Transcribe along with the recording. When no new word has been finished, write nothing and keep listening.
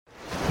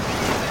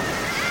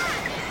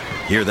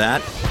Hear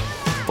that?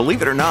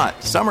 Believe it or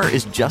not, summer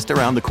is just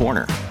around the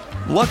corner.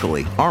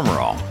 Luckily, Armor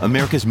All,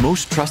 America's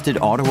most trusted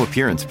auto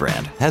appearance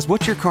brand, has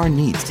what your car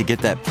needs to get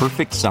that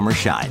perfect summer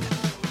shine.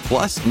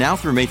 Plus, now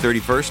through May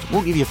 31st,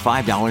 we'll give you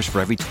 $5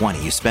 for every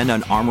 $20 you spend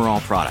on Armor All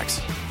products.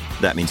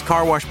 That means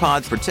car wash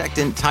pods,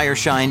 protectant, tire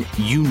shine,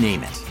 you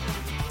name it.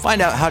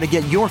 Find out how to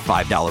get your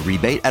 $5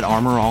 rebate at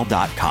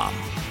armorall.com.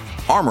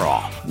 Armor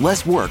All,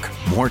 less work,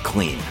 more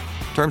clean.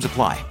 Terms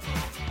apply.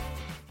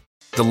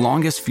 The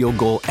longest field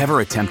goal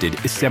ever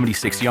attempted is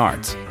 76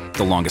 yards.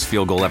 The longest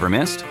field goal ever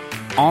missed?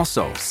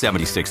 Also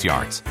 76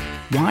 yards.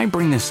 Why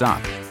bring this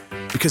up?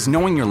 Because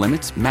knowing your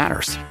limits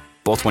matters,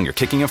 both when you're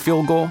kicking a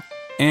field goal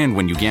and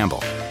when you gamble.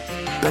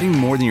 Betting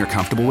more than you're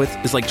comfortable with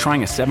is like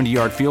trying a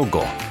 70-yard field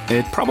goal.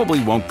 It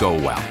probably won't go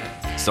well.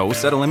 So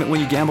set a limit when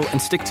you gamble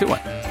and stick to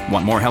it.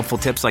 Want more helpful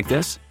tips like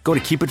this? Go to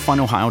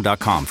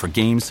keepitfunohio.com for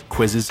games,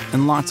 quizzes,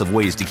 and lots of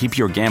ways to keep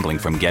your gambling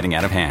from getting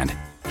out of hand.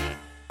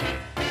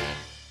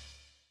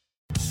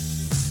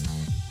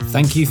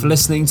 Thank you for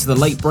listening to the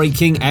Late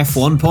Breaking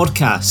F1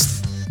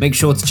 podcast. Make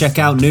sure to check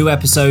out new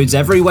episodes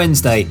every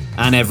Wednesday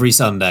and every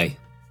Sunday.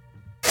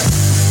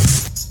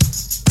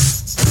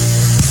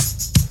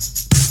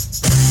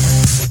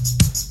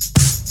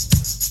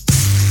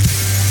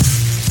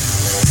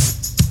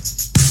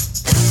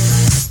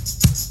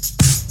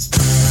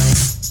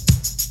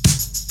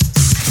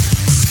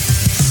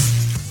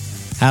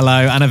 Hello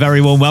and a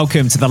very warm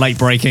welcome to the Late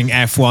Breaking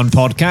F1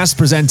 podcast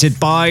presented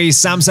by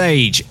Sam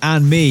Sage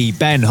and me,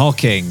 Ben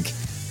Hocking.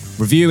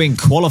 Reviewing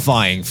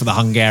qualifying for the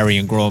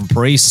Hungarian Grand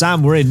Prix.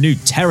 Sam, we're in new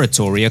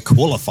territory, a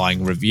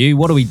qualifying review.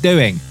 What are we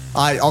doing?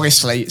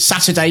 Honestly,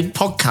 Saturday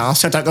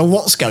podcast, I don't know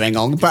what's going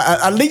on, but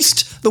at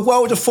least the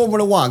world of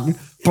Formula One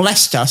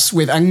blessed us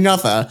with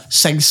another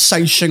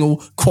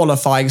sensational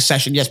qualifying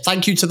session. Yes,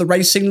 thank you to the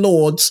racing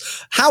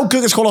lords. How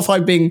good has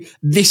qualifying been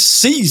this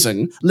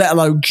season, let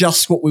alone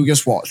just what we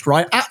just watched,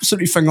 right?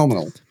 Absolutely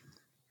phenomenal.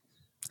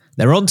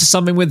 They're onto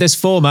something with this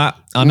format.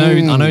 I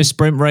know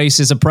sprint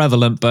races are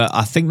prevalent, but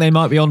I think they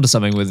might be onto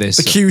something with this.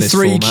 The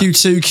Q3,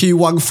 Q2,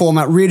 Q1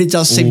 format really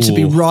does seem to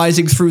be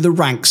rising through the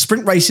ranks.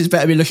 Sprint races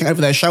better be looking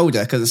over their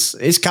shoulder because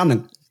it's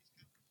coming.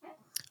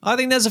 I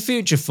think there's a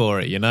future for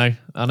it, you know.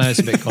 I know it's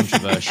a bit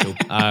controversial.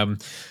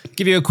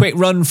 Give you a quick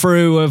run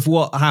through of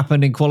what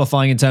happened in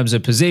qualifying in terms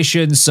of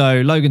positions.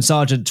 So Logan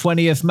Sargent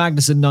 20th,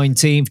 Magnussen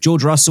 19th,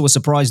 George Russell a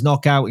surprise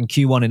knockout in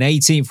Q1 in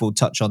 18th. We'll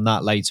touch on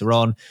that later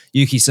on.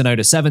 Yuki Tsunoda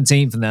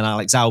 17th, and then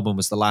Alex Albon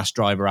was the last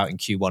driver out in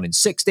Q1 in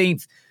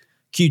 16th.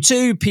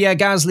 Q2, Pierre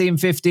Gasly in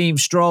 15th,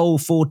 Stroll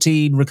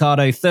 14,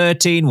 Ricciardo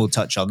 13. We'll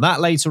touch on that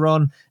later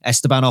on.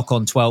 Esteban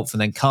Ocon 12th, and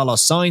then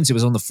Carlos Sainz, who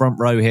was on the front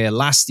row here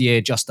last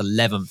year, just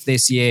 11th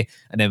this year.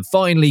 And then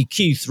finally,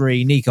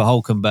 Q3, Nico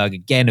Hülkenberg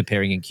again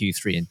appearing in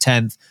Q3 in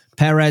 10th.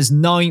 Perez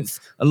 9th,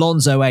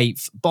 Alonso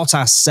 8th,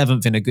 Bottas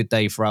 7th in a good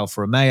day for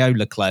Alfa Romeo,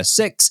 Leclerc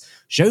 6th,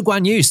 Zhou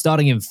Guanyu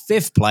starting in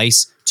 5th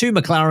place, 2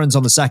 McLarens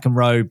on the second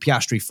row,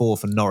 Piastri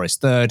 4th and Norris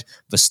 3rd,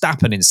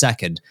 Verstappen in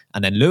 2nd,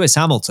 and then Lewis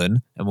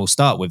Hamilton, and we'll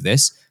start with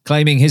this,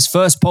 claiming his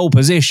first pole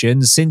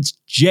position since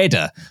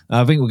Jeddah.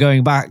 I think we're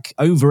going back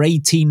over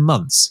 18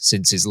 months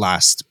since his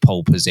last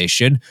pole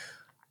position.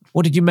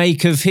 What did you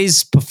make of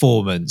his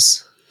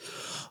performance?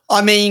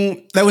 I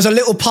mean, there was a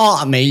little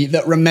part of me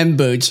that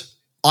remembered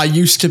I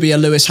used to be a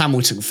Lewis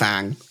Hamilton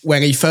fan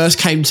when he first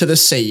came to the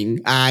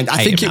scene, and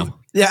I think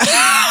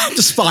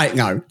despite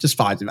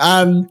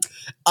him.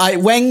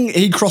 When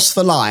he crossed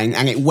the line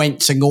and it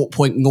went to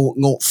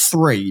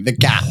 0.003, the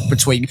gap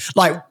between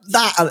like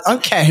that, I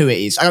don't care who it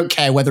is. I don't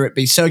care whether it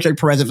be Sergio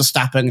Perez and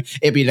Verstappen,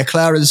 it'd be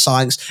Leclerc and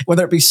Sainz,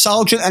 whether it be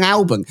Sargent and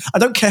Albon. I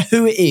don't care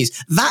who it is.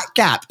 That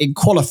gap in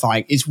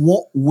qualifying is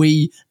what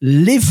we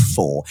live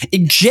for.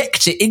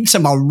 Inject it into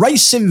my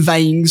racing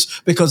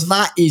veins because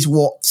that is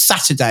what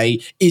Saturday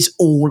is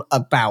all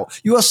about.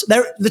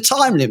 The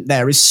time limit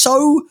there is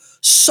so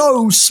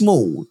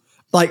small.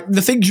 Like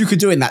the things you could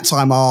do in that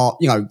time are,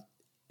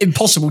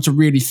 impossible to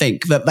really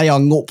think that they are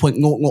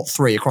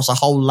 0.003 across a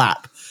whole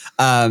lap.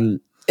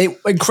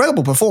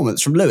 Incredible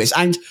performance from Lewis.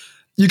 And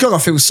you got to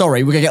feel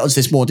sorry. We're going to get onto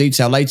this more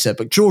detail later,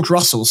 but George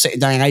Russell sitting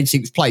down in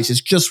 18th place has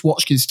just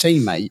watched his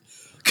teammate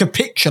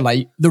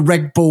capitulate the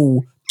Red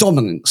Bull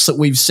dominance that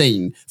we've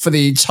seen for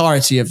the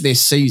entirety of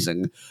this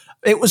season.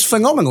 It was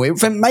phenomenal. It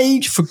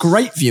made for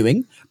great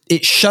viewing.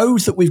 It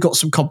showed that we've got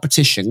some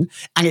competition,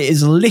 and it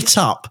has lit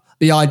up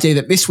the idea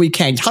that this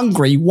weekend,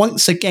 Hungary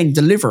once again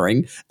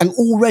delivering an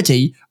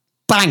already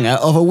banger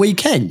of a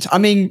weekend. I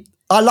mean,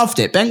 I loved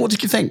it. Ben, what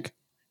did you think?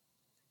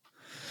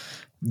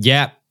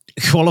 Yeah,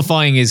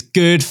 qualifying is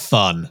good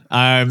fun,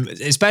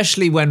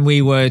 especially when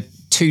we were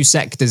 2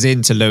 sectors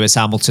into Lewis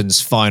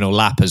Hamilton's final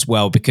lap as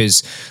well,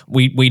 because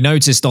we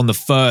noticed on the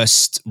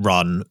first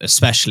run,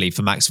 especially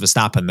for Max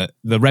Verstappen, that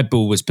the Red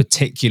Bull was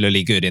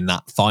particularly good in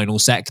that final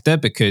sector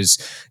because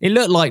it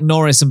looked like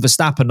Norris and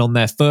Verstappen on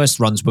their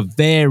first runs were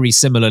very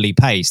similarly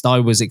paced. I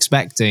was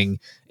expecting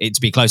it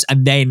to be close.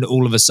 And then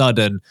all of a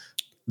sudden,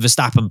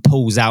 Verstappen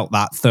pulls out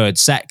that third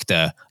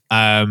sector.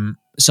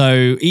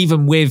 So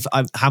even with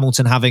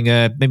Hamilton having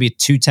maybe a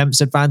 2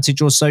 tenths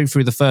advantage or so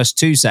through the first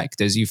 2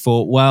 sectors, you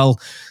thought, well,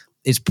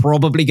 it's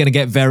probably going to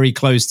get very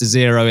close to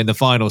 0 in the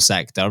final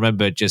sector. I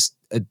remember just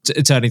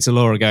turning to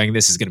Laura going,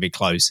 this is going to be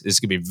close. This is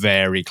going to be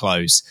very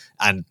close.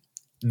 And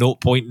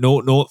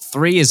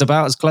 0.003 is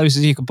about as close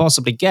as you can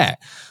possibly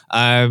get.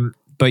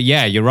 But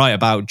yeah, you're right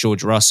about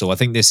George Russell. I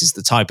think this is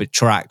the type of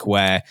track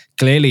where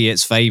clearly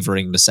it's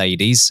favouring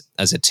Mercedes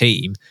as a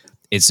team.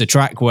 It's a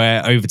track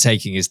where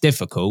overtaking is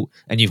difficult,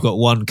 and you've got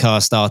one car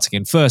starting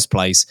in first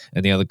place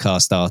and the other car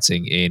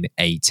starting in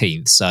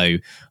 18th. So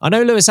I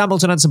know Lewis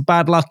Hamilton had some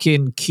bad luck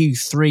in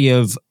Q3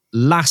 of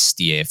last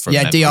year. From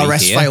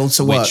DRS failed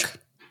to work.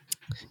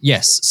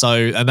 Yes, so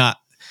and that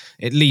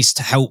at least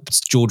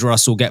helped George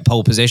Russell get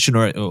pole position,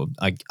 or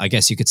I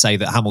guess you could say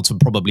that Hamilton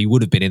probably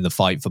would have been in the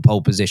fight for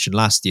pole position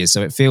last year.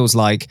 So it feels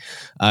like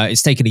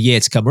it's taken a year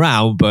to come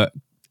around, but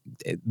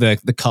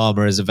the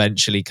karma has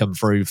eventually come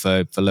through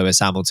for Lewis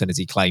Hamilton as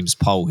he claims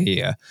pole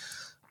here.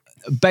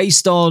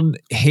 Based on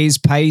his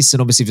pace,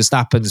 and obviously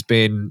Verstappen's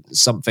been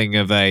something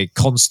of a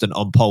constant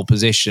on pole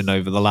position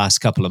over the last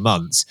couple of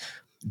months,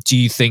 do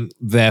you think,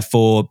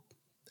 therefore,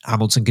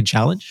 Hamilton can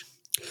challenge?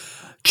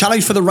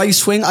 Challenge for the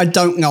race win? I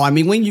don't know. I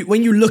mean, when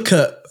you look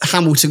at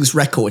Hamilton's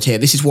record here,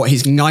 this is what,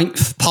 his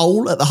 9th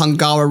pole at the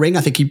Hungaroring.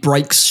 I think he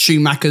breaks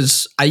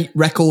Schumacher's 8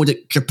 record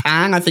at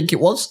Japan, I think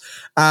it was.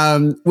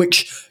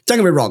 Which, don't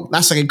get me wrong,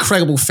 that's an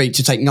incredible feat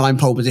to take 9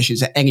 pole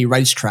positions at any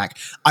racetrack.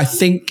 I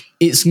think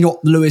it's not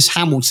Lewis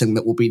Hamilton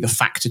that will be the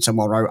factor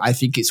tomorrow. I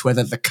think it's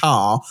whether the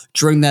car,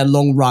 during their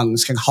long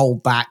runs, can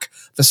hold back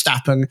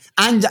Verstappen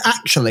and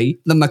actually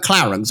the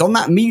McLarens. On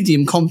that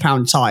medium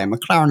compound tyre,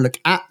 McLaren look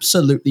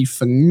absolutely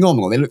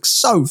phenomenal. They look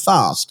so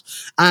fast.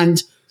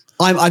 And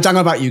I don't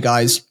know about you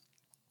guys,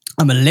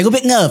 I'm a little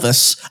bit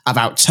nervous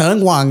about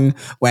turn 1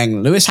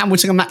 when Lewis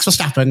Hamilton and Max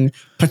Verstappen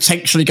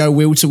potentially go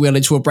wheel to wheel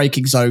into a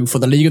braking zone for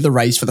the lead of the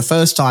race for the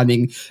first time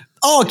in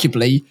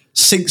arguably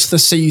since the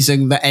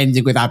season that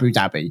ended with Abu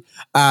Dhabi.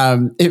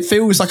 It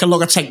feels like a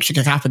lot of tension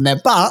could happen there,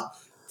 but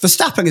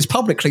Verstappen has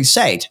publicly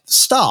said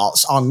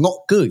starts are not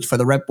good for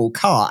the Red Bull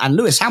car, and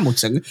Lewis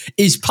Hamilton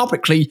is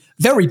publicly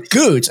very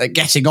good at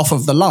getting off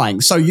of the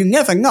line. So you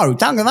never know.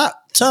 Down to that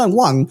turn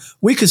 1,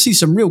 we could see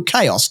some real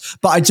chaos.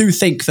 But I do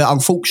think that,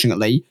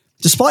 unfortunately,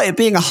 despite it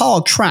being a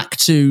hard track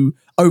to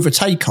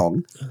overtake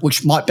on,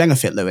 which might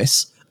benefit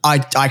Lewis, I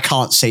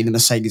can't see the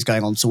Mercedes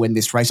going on to win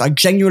this race. I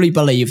genuinely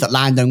believe that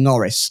Lando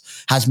Norris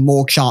has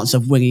more chance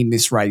of winning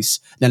this race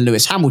than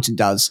Lewis Hamilton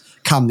does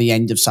come the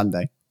end of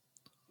Sunday.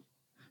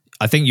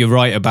 I think you're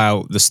right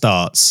about the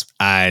starts.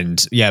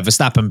 And yeah,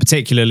 Verstappen,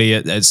 particularly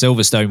at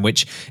Silverstone,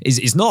 which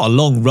is not a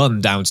long run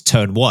down to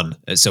turn 1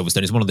 at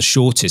Silverstone. It's one of the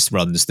shortest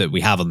runs that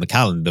we have on the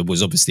calendar,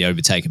 was obviously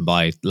overtaken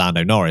by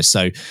Lando Norris.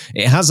 So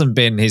it hasn't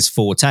been his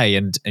forte.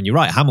 And you're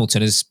right,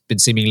 Hamilton has been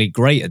seemingly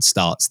great at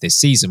starts this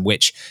season,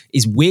 which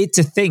is weird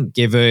to think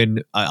given,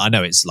 I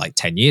know it's like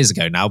 10 years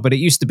ago now, but it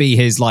used to be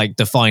his like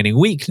defining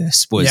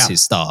weakness was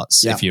his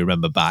starts, if you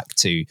remember back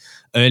to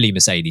early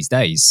Mercedes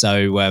days.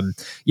 So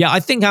I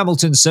think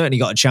Hamilton certainly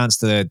got a chance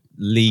to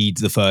lead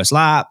the first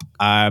lap.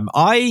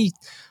 I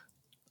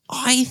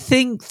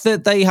think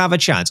that they have a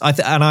chance.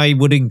 And I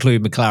would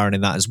include McLaren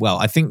in that as well.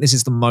 I think this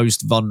is the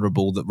most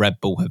vulnerable that Red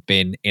Bull have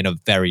been in a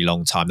very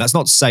long time. That's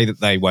not to say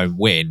that they won't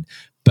win,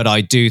 but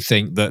I do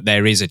think that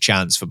there is a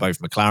chance for both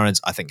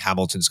McLarens. I think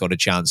Hamilton's got a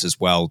chance as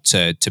well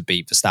to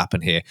beat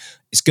Verstappen here.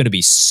 It's going to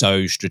be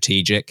so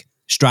strategic.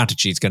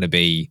 Strategy is going to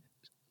be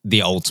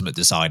the ultimate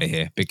decider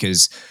here,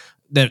 because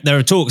there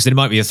are talks that it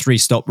might be a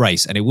 3-stop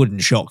race, and it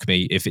wouldn't shock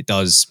me if it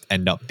does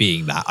end up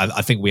being that.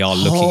 I think we are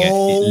looking at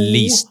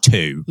least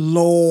 2.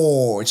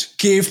 Lord,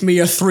 give me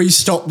a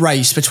 3-stop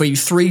race between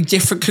 3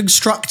 different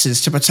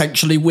constructors to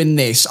potentially win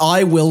this.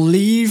 I will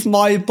leave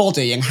my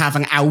body and have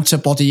an outer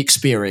body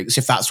experience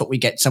if that's what we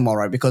get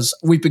tomorrow, because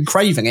we've been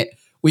craving it.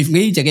 We've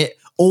needed it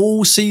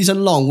all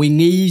season long. We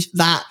need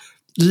that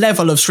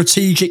level of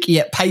strategic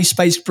yet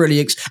pace-based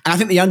brilliance. And I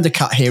think the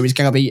undercut here is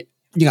going to be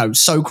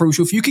so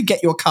crucial. If you could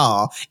get your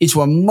car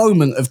into a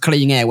moment of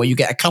clean air where you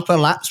get a couple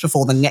of laps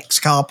before the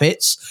next car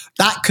pits,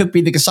 that could be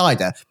the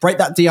decider. Break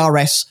that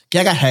DRS,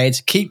 get ahead,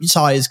 keep your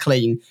tyres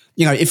clean.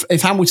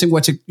 If Hamilton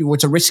were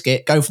to risk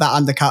it, go for that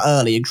undercut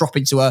early and drop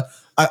into a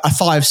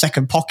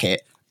 5-second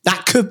pocket,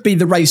 that could be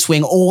the race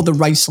win or the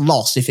race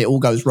loss if it all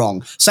goes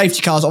wrong.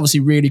 Safety cars obviously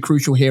really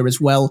crucial here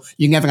as well.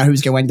 You never know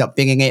who's going to end up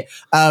binging it.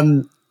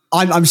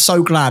 I'm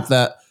so glad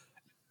that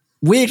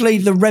weirdly,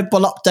 the Red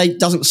Bull update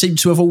doesn't seem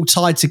to have all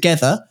tied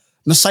together.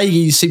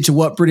 Mercedes seem to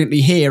work brilliantly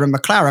here, and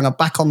McLaren are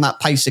back on that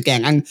pace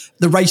again. And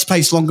the race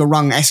pace longer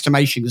run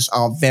estimations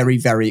are very,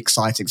 very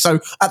exciting.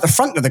 So at the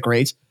front of the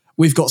grid,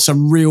 we've got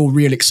some real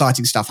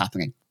exciting stuff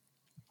happening.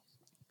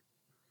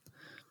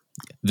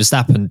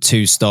 Verstappen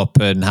 2-stop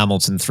and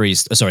Hamilton 3.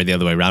 Sorry, the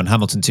other way around.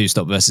 Hamilton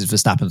 2-stop versus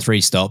Verstappen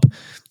 3-stop.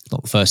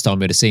 Not the first time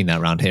we'd have seen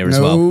that around here as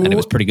well, and it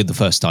was pretty good the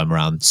first time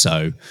around.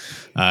 So,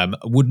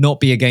 would not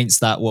be against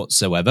that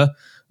whatsoever.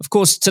 Of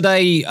course,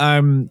 today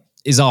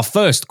is our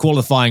first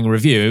qualifying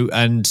review,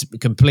 and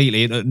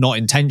completely not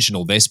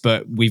intentional this,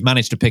 but we've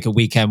managed to pick a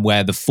weekend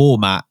where the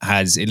format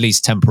has at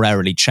least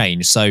temporarily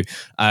changed. So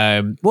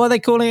what are they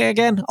calling it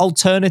again?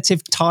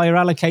 Alternative tyre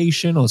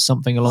allocation or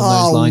something along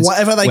those lines?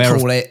 Whatever they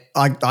call it.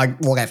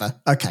 Whatever.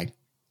 Okay.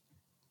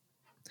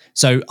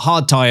 So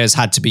hard tyres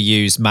had to be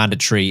used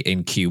mandatory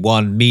in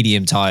Q1,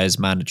 medium tyres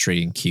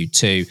mandatory in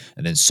Q2,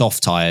 and then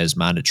soft tyres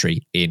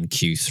mandatory in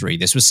Q3.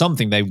 This was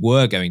something they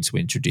were going to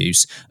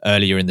introduce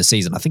earlier in the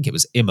season. I think it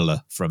was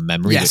Imola from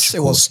memory, yes, which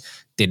of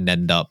course didn't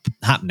end up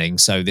happening.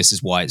 So this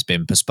is why it's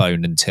been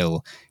postponed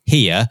until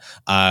here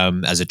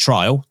as a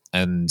trial,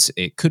 and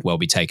it could well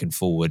be taken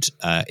forward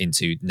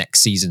into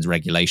next season's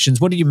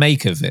regulations. What do you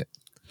make of it?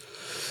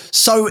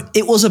 So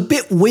it was a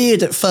bit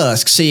weird at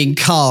first seeing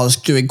cars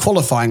doing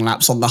qualifying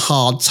laps on the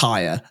hard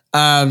tyre.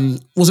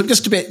 Was it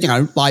just a bit,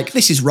 like,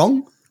 this is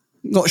wrong?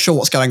 Not sure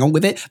what's going on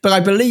with it. But I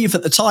believe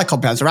that the tyre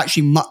compounds are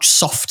actually much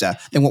softer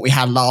than what we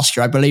had last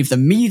year. I believe the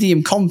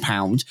medium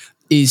compound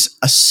is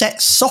a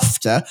set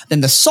softer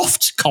than the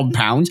soft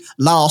compound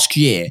last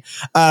year.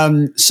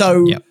 The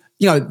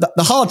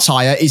hard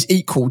tyre is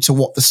equal to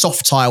what the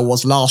soft tyre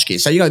was last year.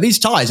 So, these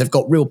tyres have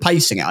got real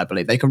pace in it, I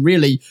believe. They can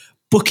really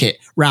book it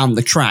round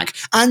the track.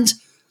 And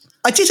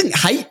I didn't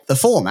hate the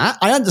format.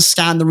 I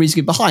understand the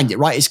reasoning behind it,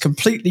 right? It's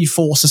completely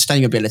for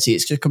sustainability.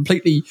 It's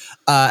completely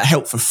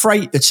help for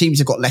freight. The teams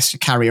have got less to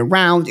carry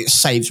around. It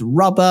saves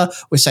rubber.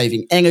 We're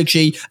saving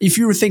energy. If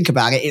you think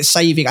about it,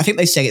 I think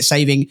they say it's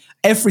saving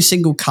every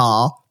single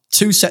car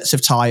 2 sets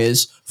of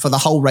tyres for the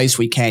whole race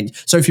weekend.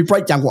 So if you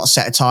break down what a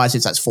set of tyres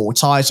is, that's 4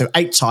 tyres. So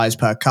 8 tyres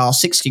per car,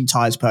 16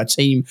 tyres per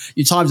team.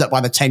 You times that by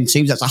the 10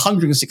 teams, that's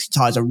 160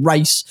 tyres a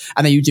race.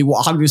 And then you do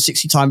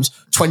 160 times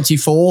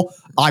 24?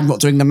 I'm not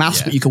doing the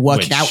maths, but you can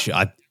work it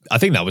out. I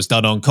think that was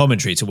done on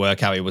commentary to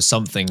work out. It was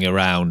something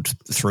around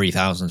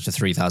 3,000 to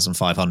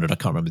 3,500. I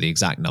can't remember the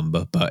exact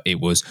number, but it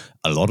was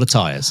a lot of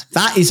tyres.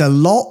 That is a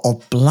lot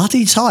of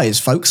bloody tyres,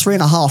 folks.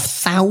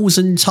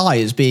 3,500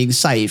 tyres being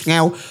saved.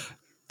 Now,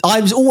 I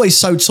was always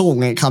so torn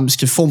when it comes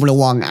to Formula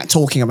One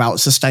talking about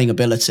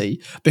sustainability,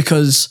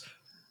 because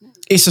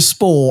it's a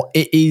sport.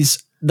 It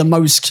is the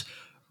most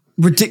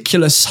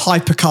ridiculous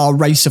hypercar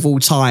race of all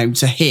time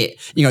to hit,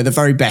 the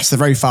very best, the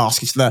very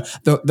fastest,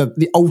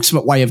 the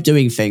ultimate way of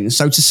doing things.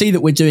 So to see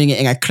that we're doing it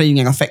in a clean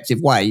and effective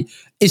way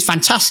is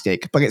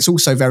fantastic, but it's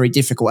also very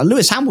difficult. And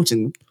Lewis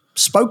Hamilton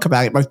spoke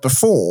about it both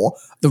before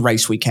the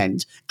race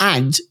weekend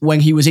and when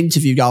he was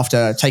interviewed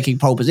after taking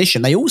pole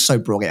position. They also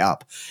brought it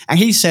up, and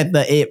he said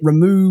that it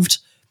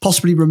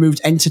possibly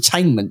removed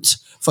entertainment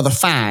for the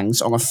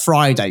fans on a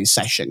Friday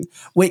session,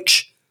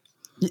 which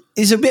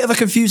is a bit of a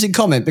confusing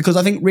comment, because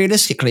I think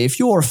realistically, if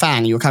you're a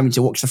fan, you're coming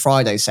to watch the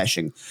Friday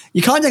session,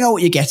 you kind of know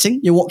what you're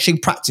getting. You're watching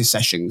practice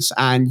sessions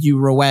and you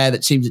were aware that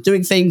teams are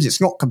doing things. It's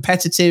not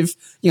competitive.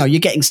 You're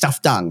getting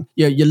stuff done.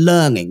 You're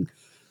learning.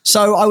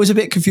 So I was a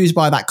bit confused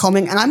by that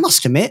comment, and I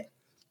must admit,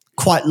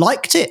 quite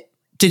liked it.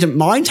 Didn't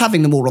mind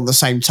having them all on the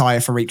same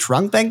tyre for each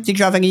run. Ben, did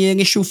you have any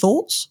initial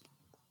thoughts?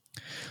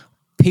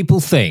 People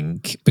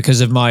think,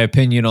 because of my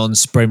opinion on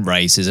sprint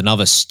races and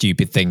other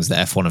stupid things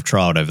that F1 have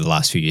trialled over the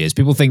last few years,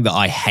 people think that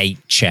I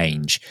hate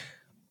change.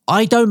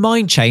 I don't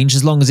mind change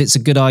as long as it's a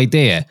good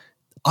idea.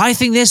 I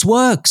think this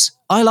works.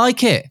 I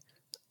like it.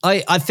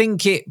 I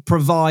think it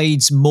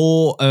provides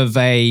more of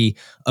a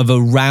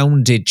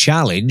rounded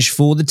challenge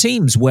for the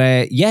teams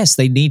where, yes,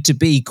 they need to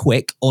be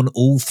quick on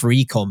all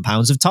 3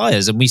 compounds of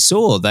tyres. And we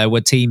saw there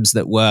were teams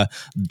that were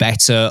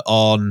better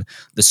on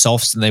the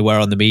softs than they were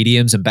on the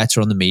mediums, and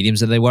better on the mediums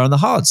than they were on the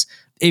hards.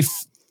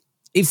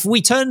 If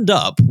we turned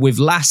up with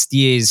last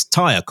year's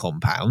tyre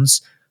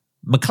compounds,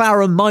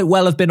 McLaren might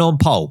well have been on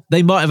pole.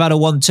 They might have had a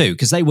 1-2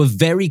 because they were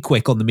very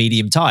quick on the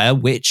medium tyre,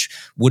 which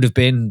would have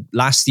been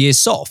last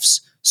year's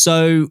softs.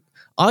 So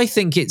I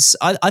think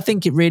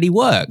it really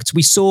worked.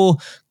 We saw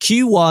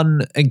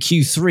Q1 and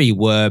Q3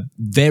 were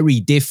very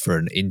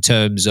different in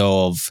terms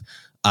of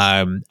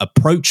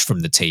approach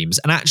from the teams.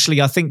 And actually,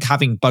 I think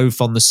having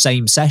both on the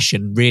same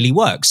session really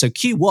works. So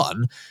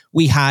Q1,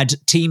 we had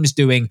teams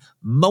doing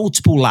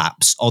multiple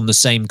laps on the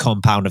same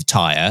compound of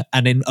tyre.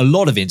 And in a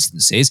lot of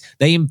instances,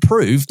 they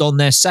improved on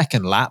their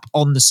second lap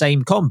on the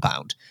same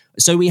compound.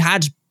 So we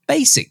had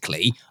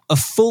basically a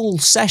full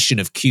session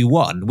of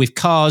Q1 with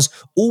cars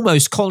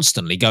almost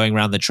constantly going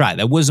around the track.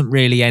 There wasn't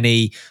really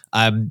any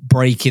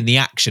break in the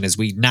action as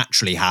we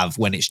naturally have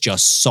when it's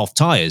just soft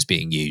tyres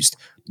being used,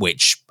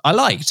 which I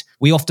liked.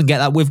 We often get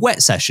that with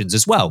wet sessions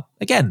as well.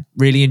 Again,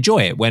 really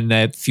enjoy it when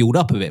they're fueled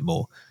up a bit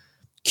more.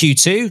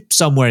 Q2,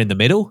 somewhere in the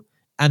middle.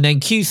 And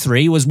then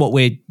Q3 was what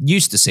we're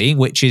used to seeing,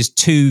 which is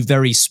 2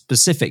 very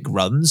specific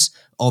runs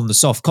on the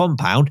soft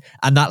compound,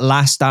 and that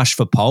last dash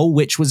for pole,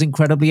 which was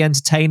incredibly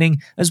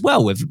entertaining as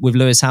well, with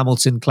Lewis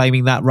Hamilton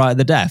claiming that right at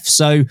the death.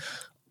 So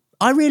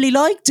I really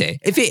liked it.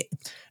 If it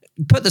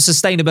put the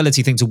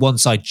sustainability thing to one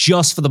side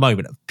just for the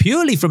moment,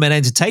 purely from an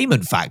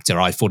entertainment factor,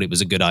 I thought it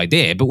was a good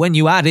idea. But when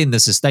you add in the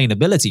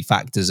sustainability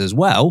factors as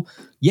well,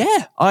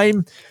 yeah,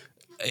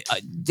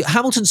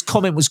 Hamilton's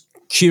comment was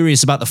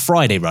curious about the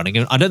Friday running,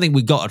 and I don't think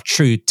we got a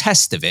true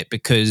test of it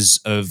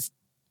because of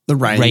the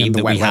rain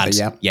that we had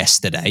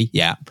yesterday.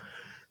 Yeah.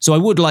 So I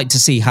would like to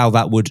see how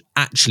that would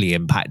actually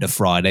impact a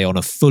Friday on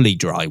a fully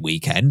dry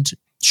weekend.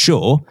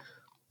 Sure.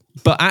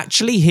 But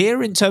actually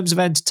here, in terms of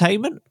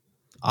entertainment,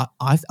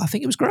 I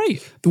think it was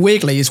great.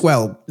 Weirdly as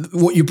well,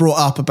 what you brought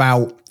up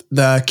about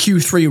the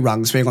Q3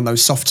 rungs being on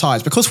those soft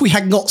tyres, because we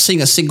had not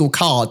seen a single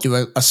car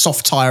do a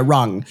soft tyre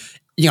run,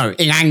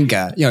 in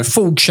anger,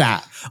 full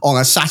chat on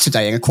a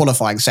Saturday in a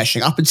qualifying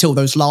session up until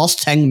those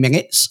last 10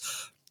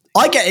 minutes.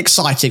 I get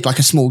excited like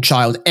a small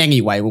child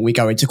anyway when we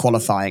go into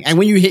qualifying. And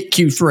when you hit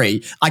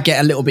Q3, I get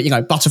a little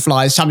bit,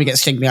 butterflies, something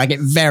gets tingling, I get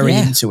very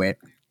into it.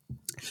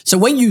 So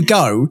when you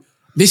go,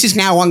 this is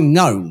now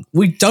unknown.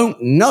 We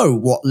don't know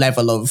what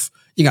level of,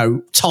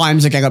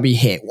 times are going to be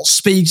hit, what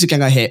speeds are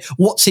going to hit,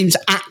 what teams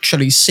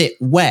actually sit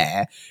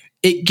where.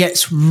 It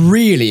gets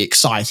really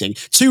exciting.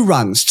 2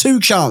 runs,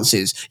 2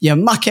 chances. You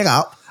muck it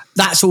up.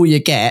 That's all you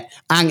get.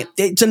 And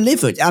it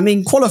delivered. I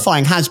mean,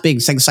 qualifying has been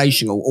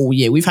sensational all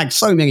year. We've had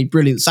so many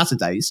brilliant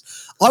Saturdays.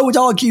 I would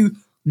argue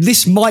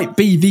this might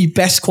be the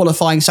best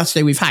qualifying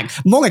Saturday we've had.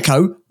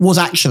 Monaco was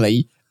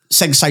actually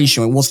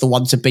sensational and was the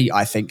one to beat,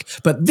 I think.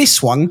 But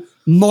this one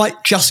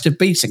might just have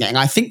beaten it. And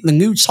I think the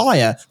new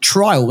tyre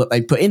trial that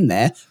they put in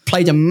there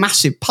played a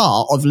massive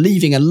part of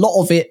leaving a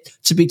lot of it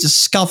to be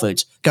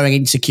discovered going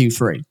into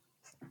Q3.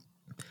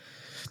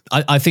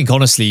 I think,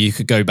 honestly, you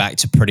could go back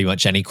to pretty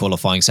much any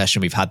qualifying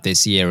session we've had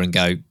this year and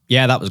go,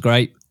 yeah, that was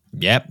great.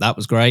 Yep, that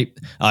was great.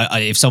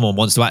 If someone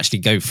wants to actually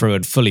go through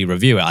and fully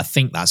review it, I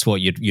think that's what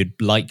you'd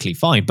likely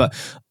find. But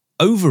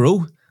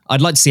overall,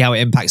 I'd like to see how it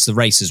impacts the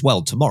race as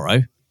well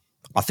tomorrow.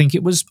 I think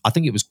it was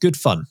good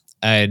fun,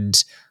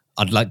 and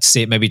I'd like to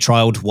see it maybe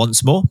trialed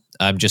once more,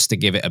 just to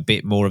give it a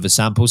bit more of a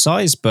sample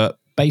size. But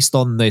based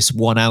on this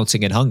one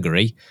outing in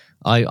Hungary,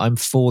 I'm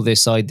for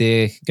this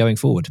idea going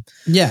forward.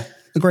 Yeah,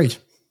 agreed.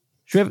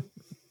 Should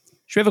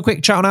we have a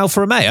quick chat on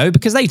Alfa Romeo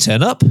because they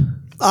turn up? They're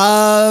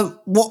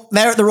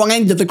at the wrong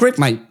end of the grid,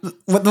 mate.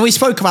 We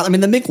spoke about them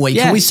in the midweek,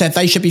 and we said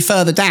they should be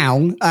further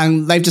down,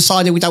 and they've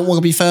decided we don't want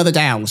to be further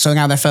down, so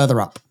now they're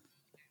further up.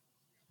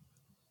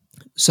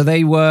 So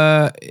they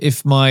were,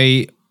 if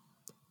my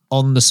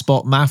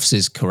on-the-spot maths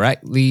is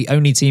correct, the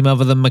only team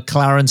other than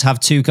McLaren to have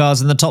 2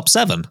 cars in the top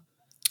 7.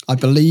 I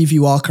believe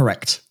you are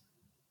correct.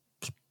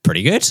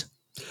 Pretty good.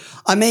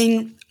 I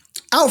mean,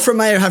 Alfa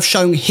Romeo have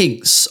shown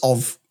hints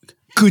of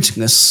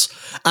goodness,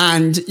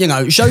 and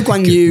Zhou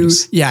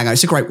Guanyu,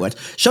 it's a great word.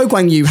 Zhou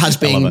Guanyu has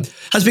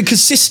been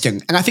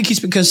consistent, and I think he's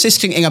been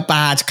consistent in a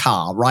bad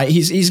car, right?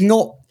 He's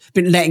not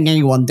been letting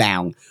anyone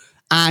down.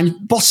 And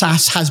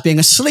Bottas has been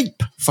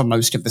asleep for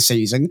most of the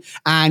season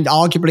and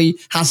arguably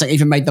hasn't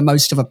even made the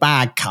most of a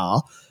bad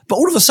car. But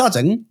all of a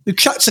sudden, they've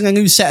chucked in a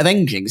new set of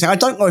engines. And I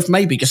don't know if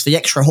maybe just the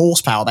extra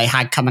horsepower they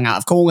had coming out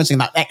of corners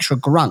and that extra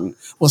grunt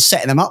was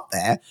setting them up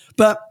there.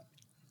 But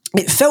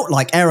it felt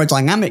like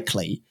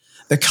aerodynamically,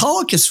 the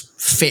car just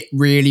fit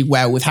really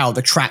well with how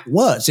the track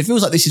works. It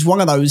feels like this is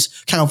one of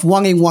those kind of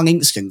one-in-one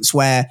instance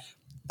where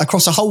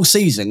across a whole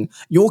season,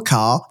 your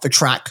car, the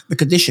track, the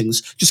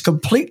conditions just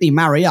completely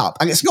marry up.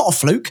 And it's not a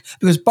fluke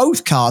because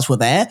both cars were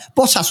there.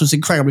 Bottas was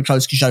incredibly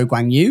close to Zhou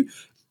Guanyu.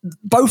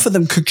 Both of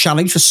them could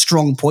challenge for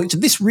strong points.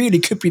 And this really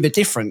could be the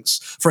difference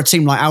for a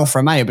team like Alfa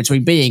Romeo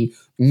between being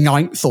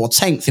 9th or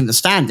 10th in the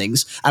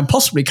standings and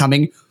possibly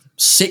coming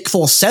 6th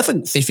or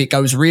 7th if it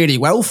goes really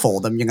well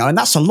for them, and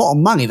that's a lot of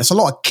money. That's a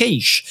lot of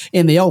quiche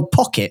in the old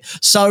pocket.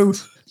 So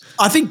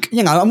I think,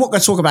 I'm not going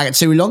to talk about it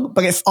too long,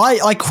 but if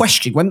I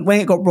questioned when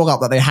it got brought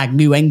up that they had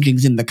new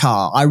engines in the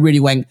car, I really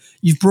went,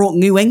 you've brought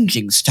new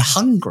engines to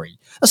Hungary.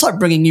 That's like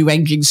bringing new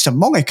engines to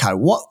Monaco.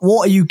 What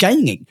are you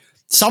gaining?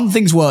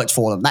 Something's worked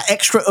for them. That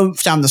extra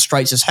oomph down the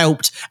straights has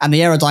helped, and the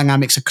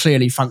aerodynamics are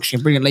clearly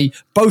functioning brilliantly.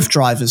 Both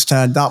drivers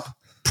turned up.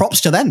 Props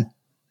to them.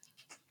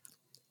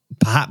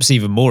 Perhaps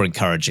even more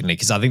encouragingly,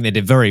 because I think they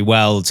did very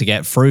well to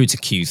get through to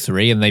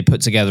Q3 and they put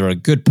together a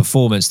good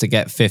performance to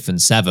get 5th and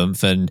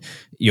 7th. And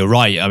you're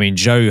right. I mean,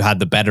 Zhou had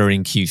the better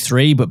in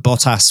Q3, but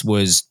Bottas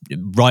was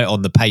right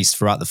on the pace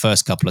throughout the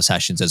first couple of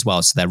sessions as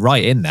well. So they're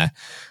right in there.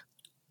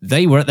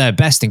 They were at their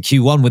best in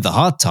Q1 with the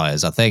hard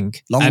tyres, I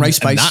think. Long race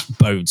pace. And that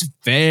bodes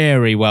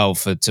very well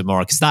for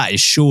tomorrow because that is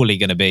surely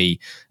going to be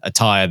a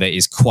tyre that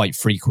is quite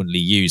frequently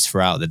used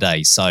throughout the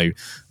day. So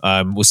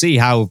we'll see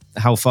how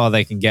far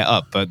they can get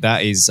up, but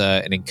that is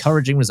an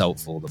encouraging result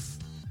for them.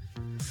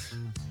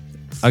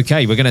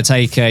 Okay, we're going to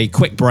take a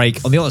quick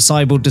break. On the other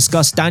side, we'll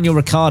discuss Daniel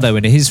Ricciardo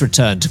and his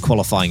return to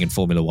qualifying in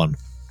Formula One.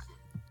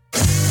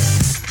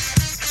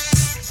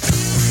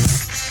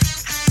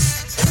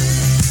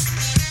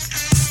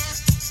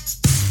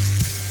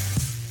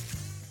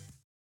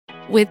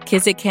 With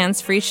Kizik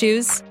hands-free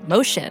shoes,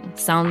 motion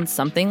sounds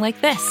something like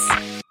this.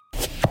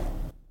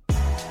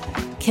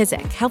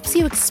 Kizik helps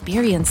you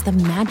experience the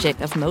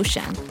magic of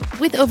motion.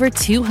 With over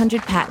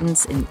 200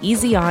 patents and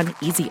easy-on,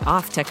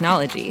 easy-off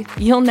technology,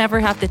 you'll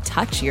never have to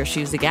touch your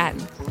shoes again.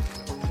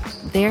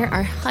 There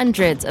are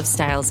hundreds of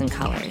styles and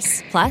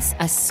colors, plus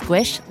a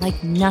squish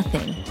like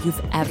nothing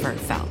you've ever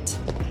felt.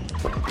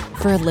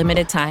 For a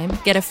limited time,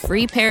 get a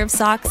free pair of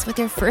socks with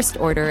your first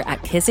order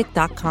at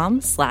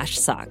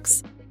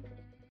kizik.com/socks.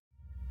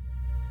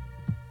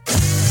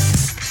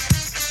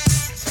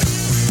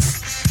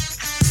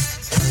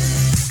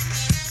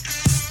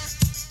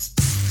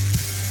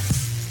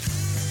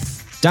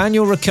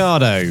 Daniel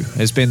Ricciardo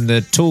has been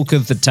the talk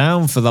of the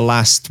town for the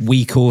last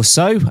week or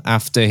so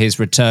after his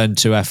return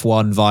to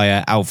F1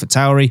 via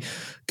AlphaTauri.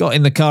 Got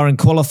in the car in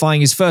qualifying,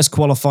 his first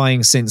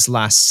qualifying since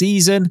last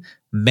season,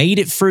 made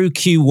it through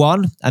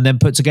Q1 and then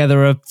put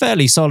together a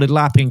fairly solid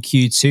lap in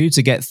Q2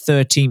 to get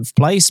 13th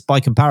place. By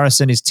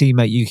comparison, his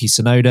teammate Yuki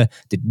Tsunoda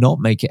did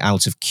not make it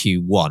out of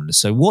Q1.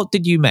 So what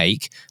did you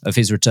make of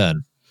his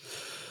return?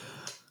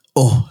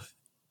 Oh,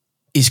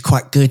 he's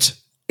quite good,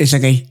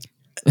 isn't he?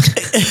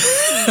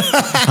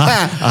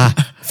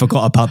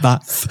 Forgot about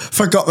that.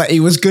 Forgot that he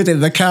was good in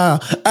the car.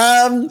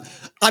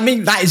 I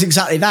mean, that is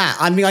exactly that.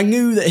 I mean, I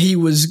knew that he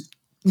was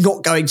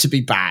not going to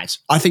be bad.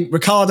 I think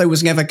Ricciardo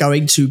was never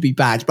going to be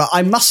bad, but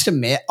I must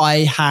admit I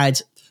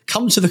had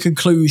come to the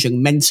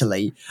conclusion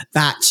mentally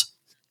that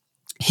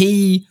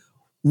he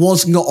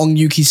was not on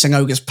Yuki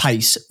Tsunoda's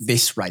pace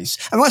this race.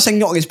 And when I say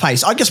not on his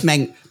pace, I just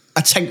meant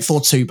a tenth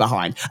or two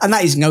behind. And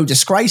that is no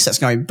disgrace.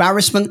 That's no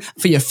embarrassment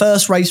for your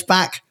first race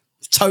back.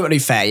 Totally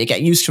fair. You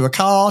get used to a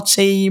car,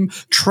 team,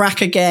 track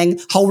again,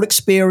 whole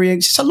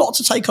experience. It's a lot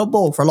to take on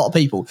board for a lot of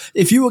people.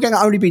 If you were going to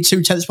only be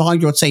 2 tenths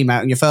behind your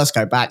teammate on your first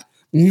go back,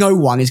 no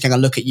one is going to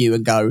look at you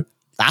and go,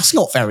 that's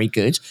not very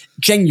good.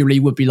 Genuinely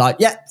would be like,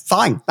 yeah,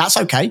 fine, that's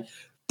okay.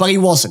 But he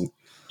wasn't.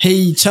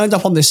 He turned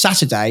up on this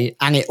Saturday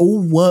and it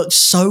all worked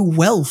so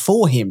well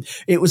for him.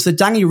 It was the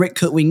Danny Rick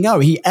that we know.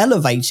 He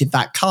elevated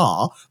that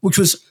car, which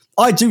was,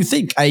 I do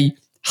think, a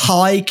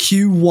high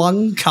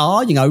Q1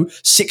 car,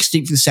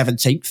 16th and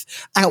 17th.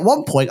 And at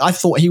one point, I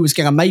thought he was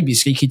going to maybe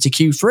sneak into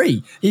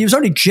Q3. He was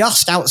only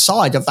just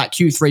outside of that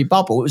Q3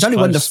 bubble. It was only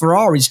when the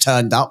Ferraris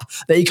turned up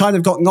that he kind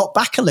of got knocked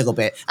back a little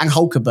bit. And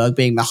Hulkenberg,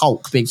 being the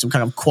Hulk, being some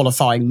kind of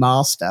qualifying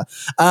master,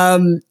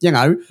 I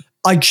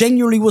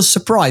genuinely was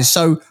surprised.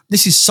 So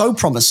this is so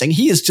promising.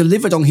 He has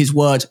delivered on his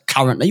word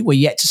currently. We're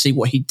yet to see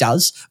what he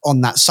does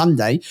on that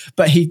Sunday.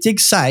 But he did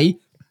say,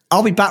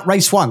 I'll be back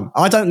race 1.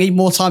 I don't need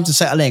more time to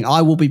settle in.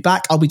 I will be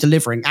back. I'll be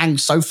delivering. And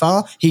so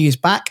far, he is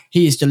back.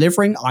 He is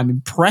delivering. I'm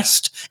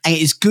impressed. And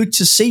it is good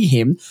to see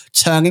him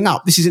turning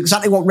up. This is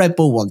exactly what Red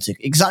Bull wanted.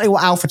 Exactly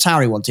what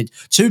AlphaTauri wanted.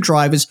 2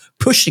 drivers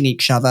pushing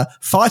each other,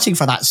 fighting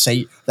for that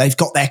seat. They've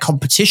got their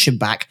competition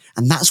back.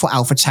 And that's what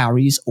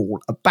AlphaTauri is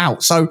all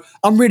about. So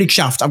I'm really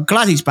chuffed. I'm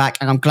glad he's back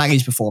and I'm glad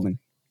he's performing.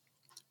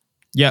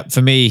 Yeah,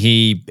 for me,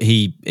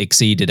 he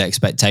exceeded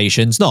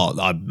expectations, not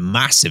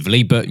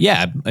massively, but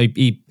yeah,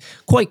 he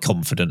quite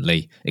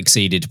confidently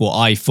exceeded what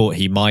I thought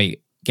he might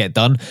get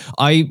done.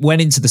 I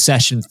went into the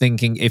session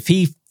thinking if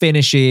he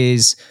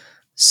finishes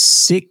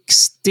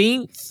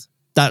 16th,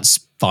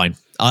 that's fine.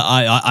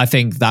 I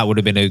think that would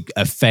have been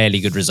a fairly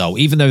good result,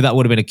 even though that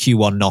would have been a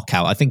Q1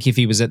 knockout. I think if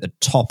he was at the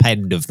top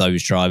end of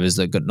those drivers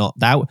that got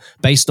knocked out,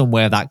 based on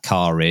where that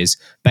car is,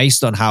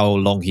 based on how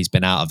long he's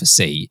been out of a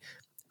seat,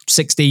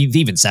 16th,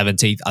 even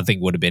 17th, I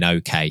think would have been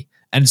okay.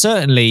 And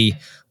certainly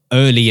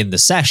early in the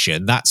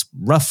session, that's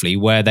roughly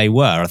where they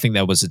were. I think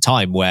there was a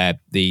time where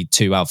the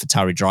 2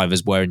 AlphaTauri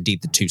drivers were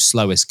indeed the 2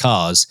 slowest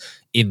cars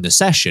in the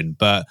session.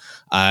 But,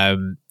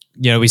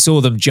 we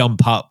saw them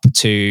jump up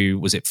to,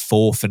 was it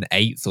 4th and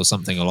 8th or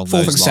something along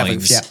those lines? 4th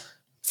and 7th, yeah.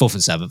 4th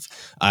and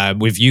 7th,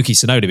 with Yuki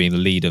Tsunoda being the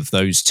lead of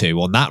those 2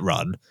 on that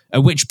run,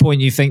 at which point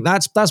you think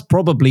that's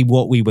probably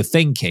what we were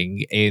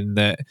thinking, in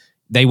that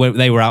they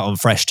were out on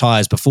fresh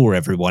tyres before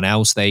everyone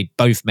else. They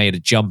both made a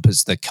jump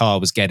as the car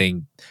was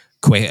getting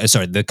quick.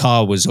 Sorry, the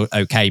car was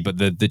okay, but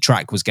the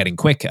track was getting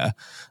quicker.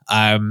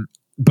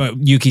 But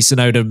Yuki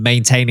Tsunoda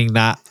maintaining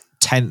that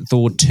 10th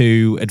or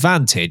 2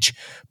 advantage.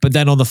 But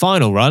then on the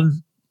final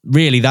run,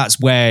 really that's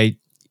where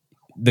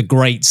the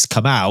greats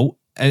come out.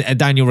 And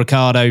Daniel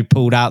Ricciardo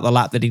pulled out the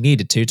lap that he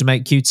needed to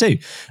make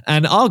Q2.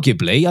 And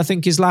arguably, I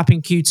think his lap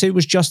in Q2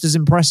 was just as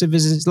impressive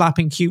as his lap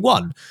in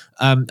Q1.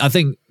 I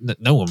think that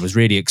no one was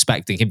really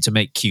expecting him to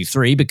make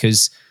Q3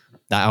 because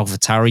that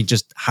AlphaTauri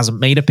just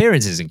hasn't made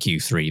appearances in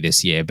Q3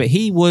 this year. But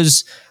he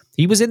was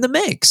in the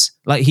mix.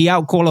 Like he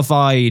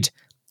outqualified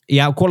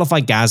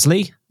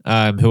Gasly,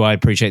 who I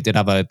appreciate did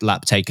have a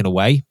lap taken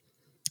away.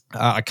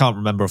 I can't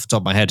remember off the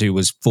top of my head who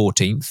was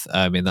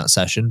 14th in that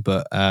session,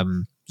 but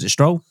was it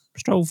Stroll?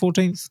 Stroll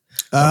 14th?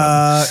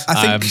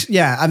 I think,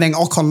 yeah. And then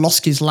Ocon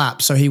lost his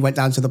lap, so he went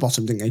down to the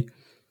bottom, didn't he?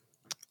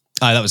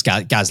 That was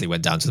Gasly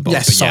went down to the bottom.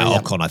 Yes, but sorry, yeah,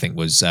 Ocon I think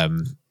was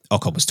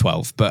Ocon was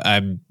 12th. But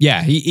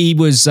he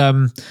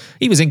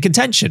was in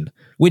contention,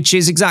 which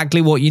is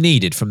exactly what you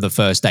needed from the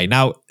first day.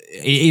 Now,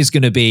 it is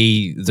going to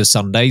be the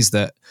Sundays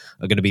that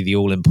are going to be the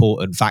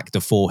all-important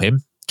factor for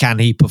him. Can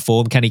he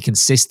perform? Can he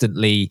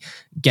consistently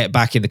get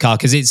back in the car?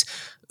 Because it's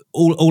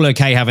all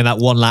okay having that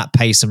 1 lap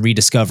pace and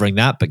rediscovering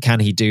that, but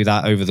can he do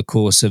that over the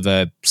course of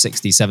a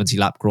 60, 70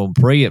 lap Grand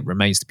Prix? It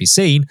remains to be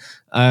seen.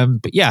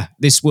 But yeah,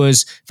 this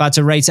was, if I had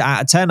to rate it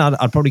out of 10,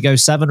 I'd probably go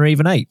 7 or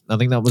even 8. I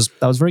think that was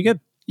very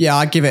good. Yeah,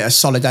 I'd give it a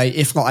solid 8,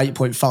 if not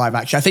 8.5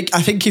 actually.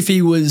 I think if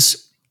he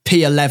was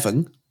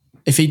P11,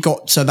 if he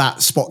got to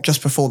that spot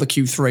just before the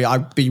Q3,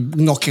 I'd be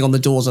knocking on the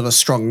doors of a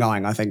strong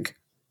 9, I think.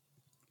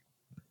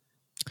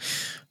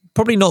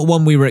 Probably not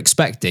one we were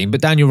expecting,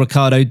 but Daniel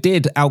Ricciardo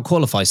did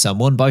outqualify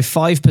someone by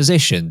 5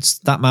 positions,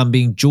 that man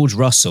being George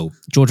Russell.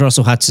 George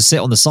Russell had to sit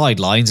on the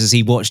sidelines as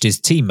he watched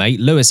his teammate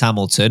Lewis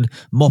Hamilton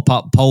mop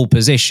up pole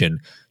position.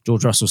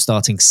 George Russell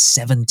starting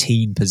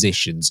 17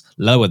 positions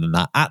lower than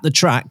that at the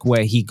track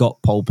where he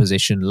got pole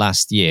position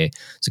last year.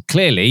 So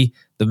clearly,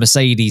 the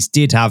Mercedes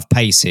did have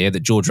pace here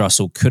that George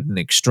Russell couldn't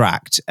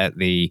extract at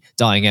the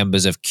dying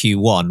embers of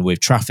Q1, with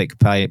traffic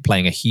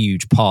playing a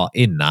huge part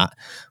in that.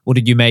 What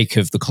did you make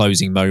of the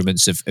closing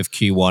moments of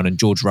Q1 and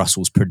George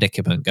Russell's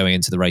predicament going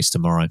into the race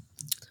tomorrow?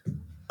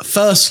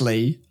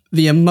 Firstly,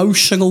 the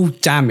emotional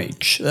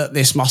damage that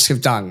this must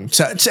have done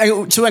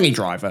to any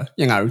driver,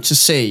 to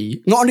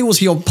see, not only was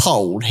he on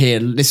pole here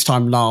this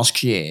time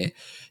last year,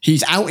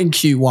 he's out in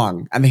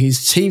Q1 and his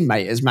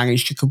teammate has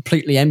managed to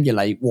completely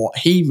emulate what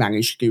he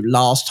managed to do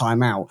last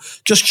time out.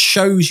 Just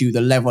shows you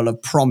the level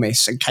of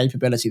promise and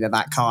capability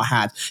that car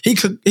had.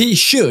 He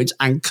should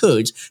and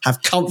could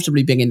have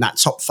comfortably been in that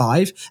top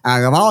 5.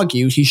 And I've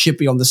argued he should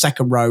be on the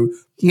second row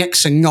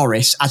next to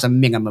Norris as a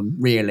minimum,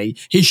 really.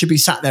 He should be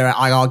sat there,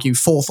 I argue,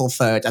 4th or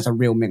 3rd as a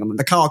real minimum.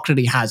 The car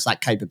clearly has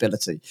that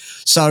capability.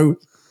 So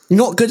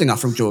not good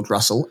enough from George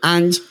Russell.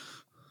 And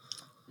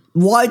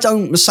why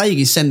don't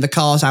Mercedes send the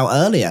cars out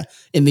earlier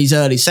in these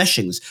early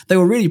sessions? They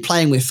were really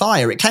playing with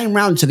fire. It came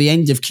round to the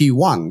end of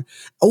Q1.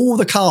 All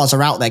the cars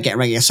are out there getting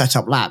ready to set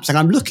up laps. And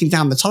I'm looking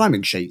down the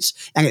timing sheets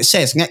and it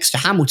says next to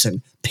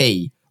Hamilton,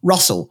 P.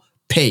 Russell,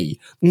 P.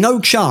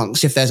 No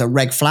chance if there's a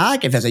red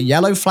flag, if there's a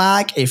yellow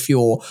flag, if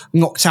you're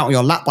knocked out on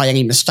your lap by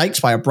any mistakes,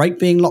 by a brake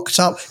being locked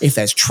up, if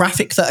there's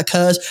traffic that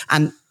occurs.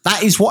 And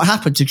that is what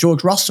happened to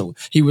George Russell.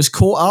 He was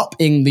caught up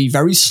in the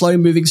very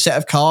slow-moving set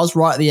of cars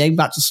right at the end,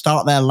 about to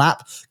start their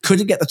lap,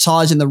 couldn't get the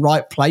tyres in the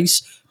right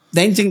place,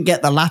 then didn't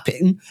get the lap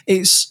in.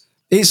 It's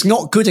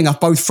not good enough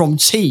both from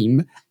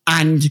team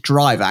and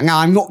driver. Now,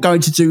 I'm not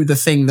going to do the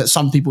thing that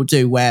some people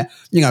do where,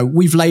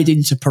 we've laid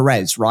into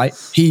Perez, right?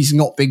 He's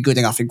not been good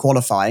enough in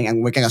qualifying,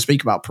 and we're going to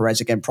speak about Perez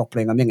again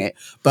properly in a minute,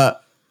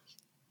 but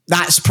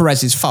that's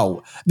Perez's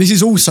fault. This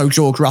is also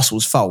George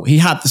Russell's fault. He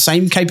had the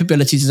same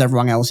capabilities as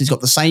everyone else. He's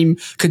got the same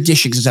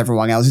conditions as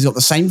everyone else. He's got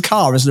the same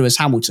car as Lewis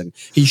Hamilton.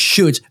 He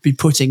should be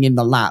putting in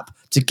the lap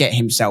to get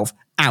himself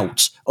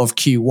out of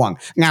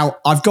Q1. Now,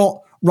 I've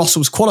got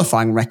Russell's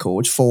qualifying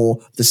record for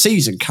the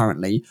season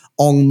currently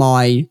on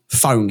my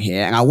phone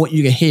here, and I want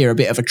you to hear a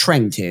bit of a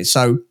trend here.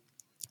 So,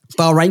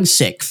 Bahrain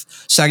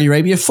 6th, Saudi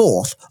Arabia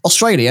 4th,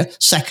 Australia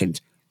 2nd.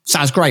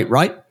 Sounds great,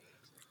 right?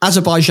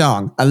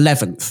 Azerbaijan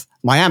 11th,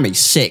 Miami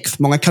 6th,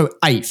 Monaco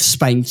 8th,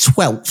 Spain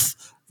 12th.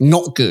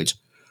 Not good.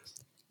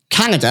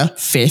 Canada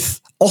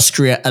 5th,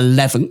 Austria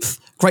 11th,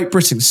 Great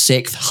Britain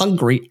 6th,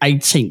 Hungary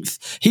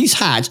 18th. He's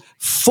had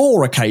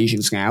 4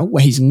 occasions now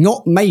where he's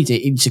not made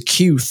it into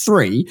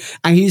Q3,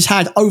 and he's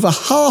had over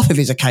half of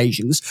his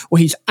occasions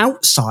where he's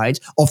outside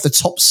of the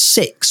top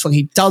 6 when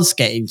he does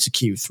get into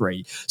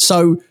Q3.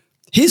 So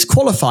his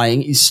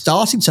qualifying is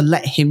starting to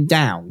let him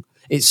down.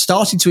 It's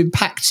starting to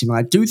impact him. And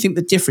I do think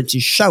the difference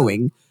is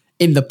showing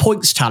in the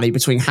points tally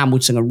between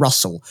Hamilton and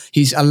Russell.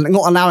 He's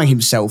not allowing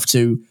himself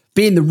to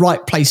be in the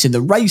right place in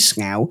the race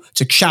now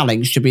to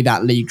challenge to be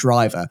that lead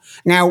driver.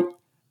 Now,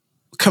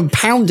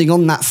 compounding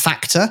on that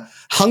factor,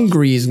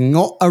 Hungary is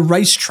not a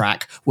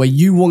racetrack where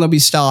you want to be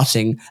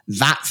starting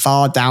that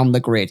far down the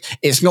grid.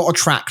 It's not a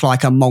track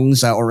like a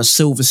Monza or a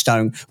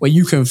Silverstone where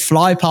you can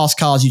fly past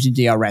cars using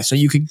DRS, or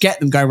you can get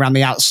them going around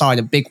the outside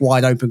of big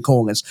wide open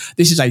corners.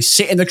 This is a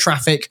sit in the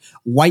traffic,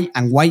 wait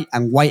and wait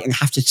and wait, and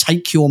have to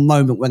take your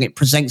moment when it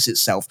presents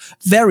itself.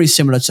 Very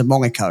similar to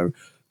Monaco.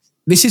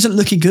 This isn't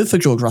looking good for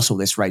George Russell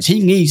this race. He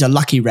needs a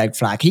lucky red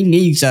flag. He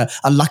needs a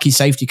lucky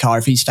safety car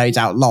if he stays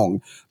out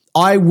long.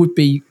 I would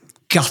be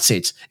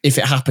gutted if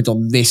it happened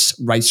on this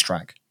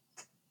racetrack.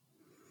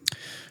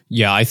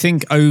 Yeah, I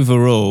think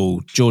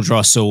overall, George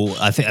Russell,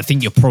 I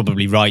think you're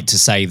probably right to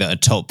say that a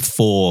top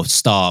 4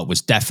 start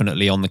was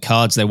definitely on the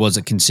cards. There was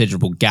a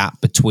considerable gap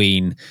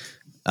between,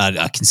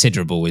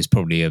 considerable is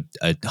probably a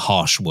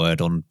harsh word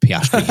on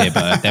Piastri here,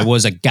 but there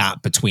was a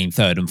gap between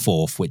 3rd and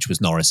 4th, which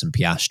was Norris and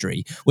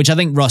Piastri, which I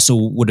think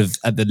Russell would have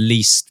at the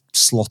least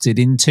slotted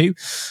into.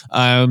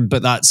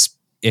 But that's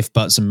if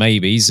buts and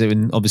maybes,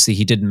 and obviously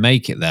he didn't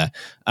make it there.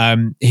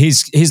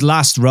 His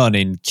last run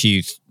in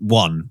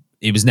Q1,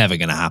 it was never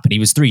going to happen. He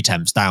was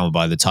 3/10 down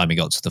by the time he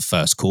got to the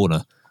first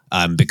corner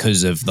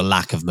because of the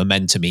lack of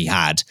momentum he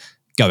had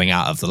going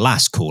out of the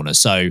last corner.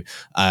 So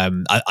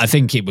I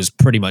think it was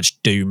pretty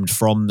much doomed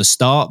from the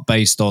start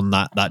based on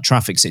that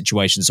traffic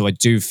situation. So I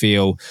do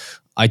feel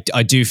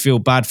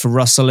bad for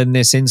Russell in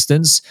this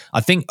instance.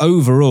 I think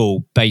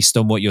overall, based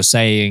on what you're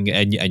saying,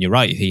 and you're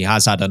right, he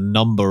has had a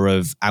number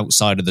of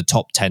outside of the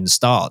top 10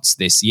 starts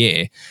this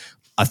year.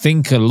 I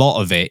think a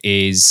lot of it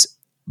is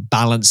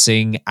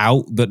balancing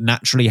out that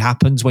naturally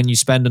happens when you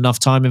spend enough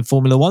time in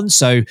Formula One.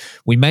 So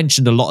we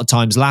mentioned a lot of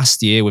times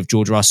last year with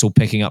George Russell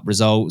picking up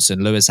results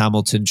and Lewis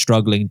Hamilton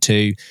struggling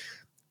to.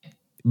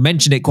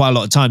 Mentioned it quite a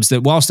lot of times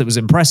that whilst it was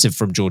impressive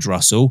from George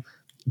Russell,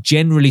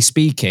 generally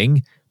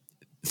speaking,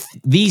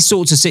 these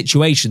sorts of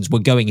situations were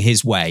going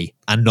his way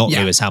and not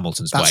Lewis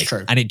Hamilton's way.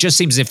 True. And it just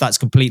seems as if that's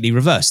completely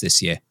reversed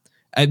this year,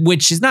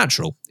 which is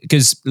natural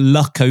because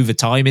luck over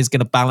time is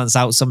going to balance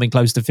out something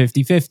close to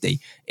 50-50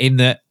 in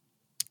that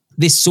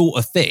this sort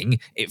of thing,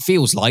 it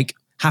feels like,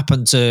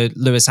 happened to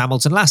Lewis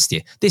Hamilton last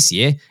year. This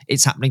year,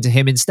 it's happening to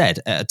him instead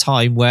at a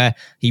time where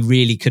he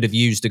really could have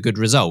used a good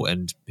result,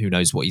 and who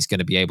knows what he's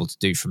going to be able to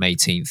do from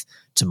 18th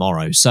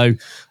tomorrow. So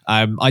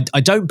I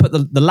don't put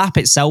the lap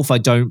itself, I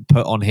don't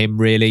put on him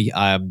really,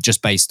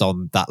 just based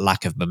on that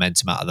lack of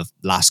momentum out of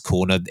the last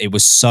corner. It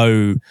was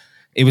so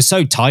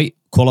tight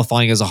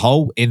qualifying as a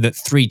whole, in that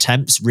 3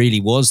 tenths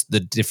really was the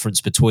difference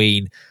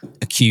between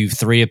a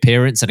Q3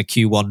 appearance and a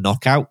Q1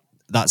 knockout.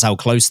 That's how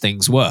close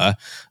things were.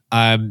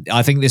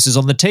 I think this is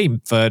on the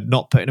team for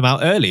not putting him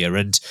out earlier.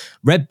 And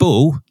Red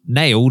Bull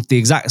nailed the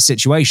exact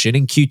situation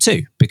in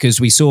Q2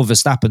 because we saw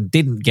Verstappen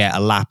didn't get a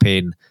lap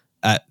in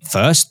at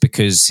first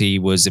because he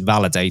was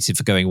invalidated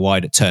for going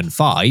wide at turn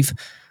 5.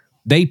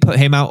 They put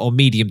him out on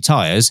medium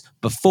tyres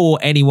before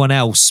anyone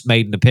else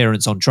made an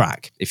appearance on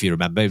track. If you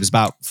remember, it was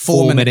about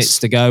 4 minutes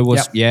to go.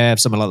 Yeah,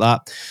 something like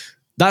that.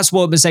 That's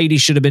what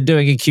Mercedes should have been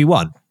doing in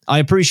Q1. I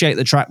appreciate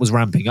the track was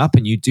ramping up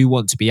and you do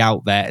want to be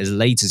out there as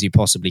late as you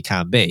possibly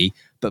can be,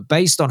 but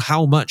based on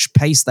how much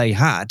pace they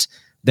had,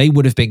 they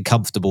would have been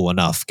comfortable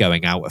enough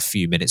going out a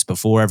few minutes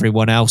before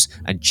everyone else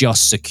and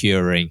just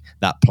securing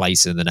that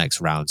place in the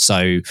next round.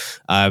 So,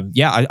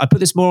 I put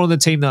this more on the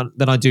team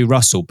than I do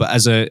Russell, but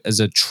as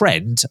a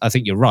trend, I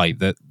think you're right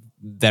that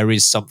there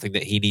is something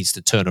that he needs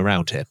to turn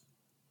around here.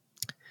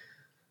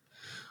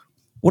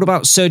 What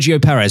about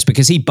Sergio Perez?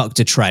 Because he bucked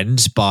a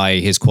trend by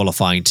his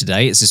qualifying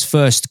today. It's his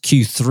first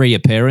Q3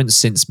 appearance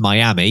since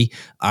Miami,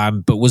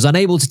 but was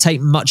unable to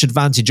take much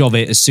advantage of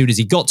it as soon as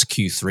he got to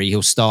Q3.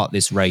 He'll start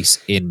this race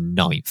in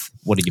 9th.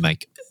 What did you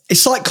make?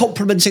 It's like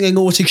complimenting a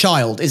naughty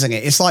child, isn't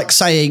it? It's like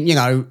saying,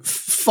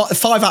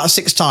 5 out of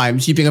 6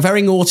 times you've been a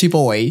very naughty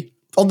boy.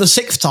 On the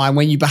 6th time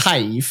when you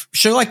behave,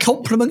 should I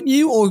compliment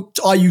you, or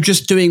are you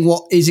just doing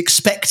what is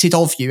expected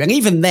of you? And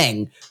even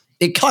then,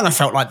 it kind of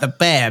felt like the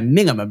bare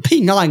minimum.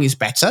 P9 is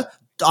better.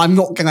 I'm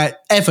not going to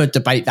ever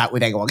debate that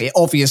with anyone. It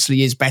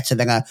obviously is better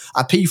than a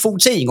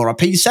P14 or a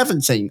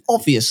P17,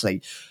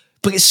 obviously.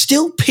 But it's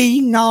still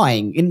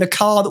P9 in the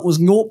car that was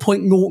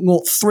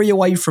 0.003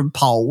 away from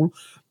pole.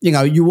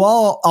 You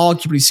are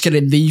arguably still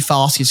in the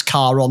fastest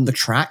car on the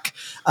track.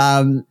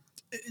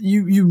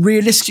 You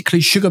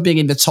realistically should have been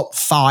in the top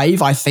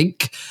 5, I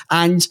think.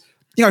 And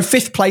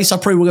 5th place, I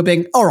probably would have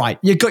been, all right,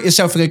 you got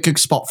yourself in a good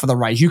spot for the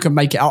race. You can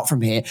make it up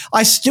from here.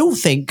 I still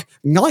think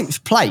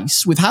 9th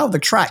place, with how the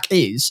track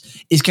is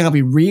going to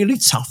be really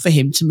tough for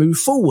him to move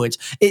forward.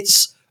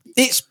 It's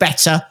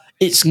better.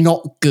 It's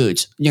not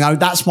good.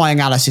 That's my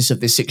analysis of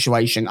this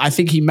situation. I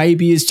think he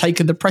maybe has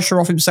taken the pressure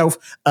off himself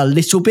a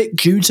little bit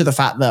due to the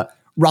fact that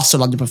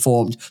Russell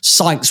underperformed.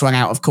 Sainz went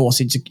out, of course,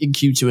 in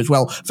Q2 as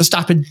well.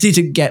 Verstappen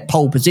didn't get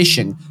pole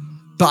position.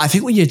 But I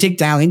think when you dig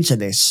down into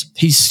this,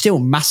 he's still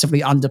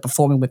massively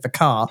underperforming with the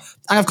car.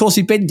 And of course,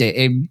 he binned it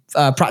in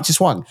practice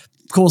 1.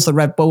 Of course, the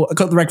Red Bull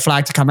got the red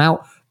flag to come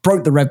out,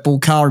 broke the Red Bull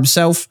car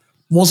himself.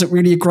 Wasn't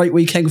really a great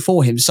weekend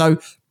for him. So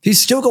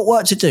he's still got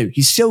work to do.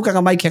 He's still going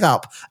to make it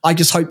up. I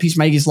just hope he's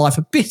made his life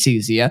a bit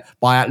easier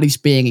by at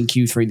least being in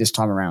Q3 this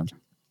time around.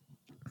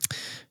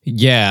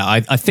 Yeah,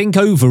 I think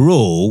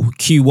overall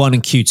Q1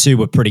 and Q2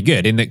 were pretty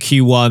good in that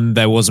Q1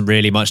 there wasn't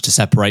really much to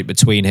separate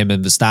between him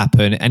and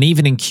Verstappen, and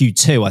even in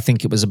Q2 I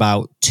think it was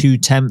about 2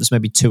 tenths,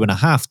 maybe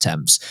 2.5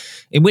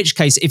 tenths, in which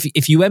case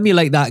if you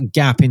emulate that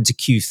gap into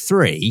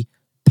Q3,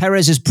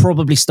 Perez is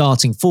probably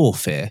starting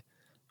 4th here,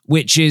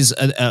 which is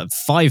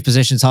 5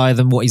 positions higher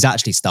than what he's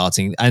actually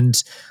starting,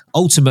 and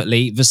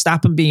ultimately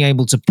Verstappen being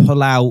able to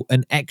pull out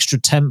an extra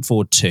tenth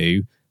or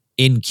 2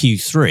 in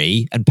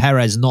Q3 and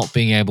Perez not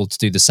being able to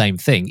do the same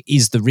thing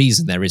is the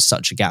reason there is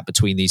such a gap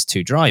between these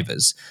two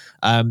drivers.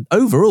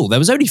 Overall, there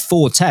was only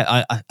 4 tenths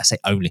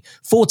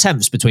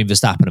between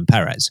Verstappen and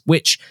Perez,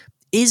 which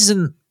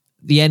isn't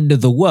the end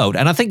of the world.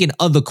 And I think in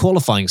other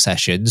qualifying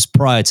sessions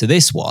prior to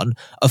this one,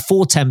 a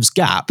 4 tenths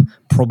gap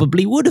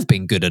probably would have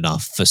been good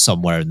enough for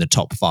somewhere in the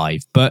top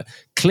 5. But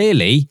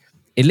clearly,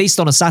 at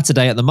least on a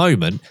Saturday at the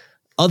moment,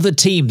 other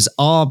teams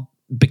are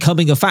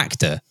becoming a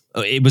factor.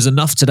 It was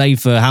enough today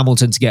for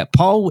Hamilton to get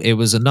pole. It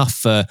was enough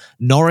for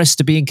Norris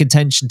to be in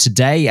contention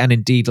today and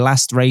indeed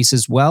last race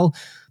as well.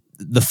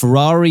 The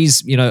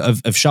Ferraris,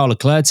 of Charles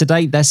Leclerc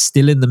today, they're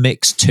still in the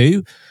mix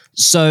too.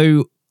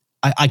 So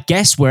I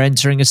guess we're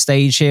entering a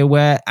stage here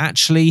where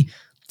actually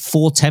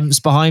 4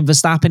 tenths behind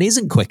Verstappen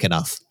isn't quick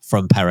enough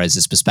from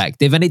Perez's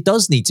perspective. And it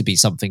does need to be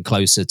something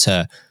closer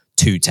to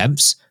 2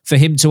 tenths for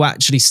him to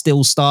actually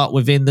still start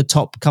within the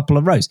top couple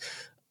of rows.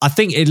 I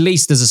think at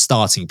least as a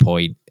starting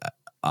point,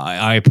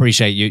 I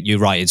appreciate you're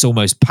right. It's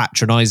almost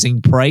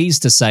patronizing praise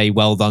to say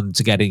well done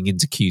to getting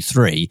into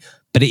Q3,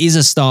 but it is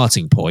a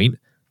starting point,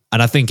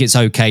 and I think it's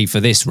okay for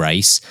this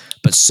race.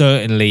 But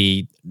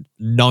certainly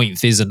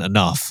 9th isn't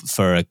enough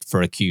for a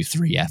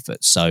Q3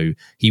 effort. So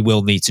he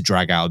will need to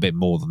drag out a bit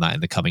more than that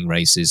in the coming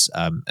races,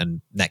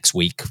 and next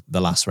week, the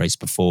last race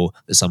before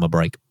the summer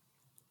break.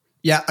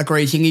 Yeah,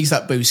 agreed. He needs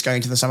that boost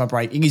going to the summer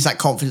break. He needs that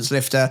confidence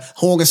lifter.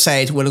 Horner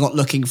said we're not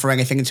looking for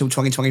anything until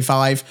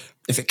 2025.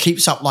 If it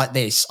keeps up like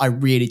this, I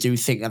really do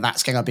think that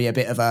that's going to be a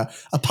bit of a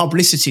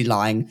publicity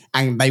line,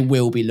 and they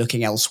will be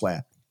looking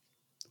elsewhere.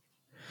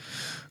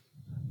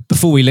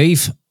 Before we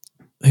leave,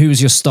 who was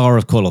your star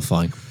of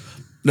qualifying?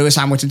 Lewis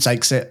Hamilton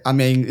takes it. I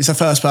mean, it's the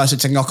first person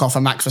to knock off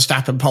a Max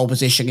Verstappen pole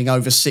position in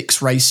over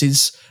 6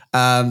 races.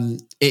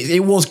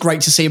 It was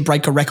great to see him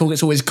break a record.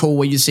 It's always cool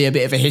when you see a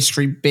bit of a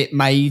history bit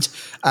made.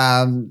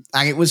 And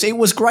it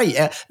was great.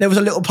 There was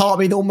a little part of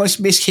me that almost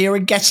missed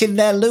hearing "Get in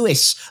there,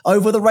 Lewis"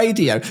 over the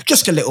radio.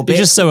 Just a little bit.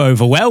 You're just so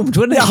overwhelmed,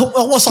 wasn't it? Yeah,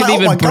 I was like,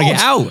 couldn't even bring it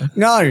out.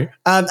 No.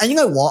 And you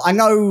know what? I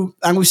know,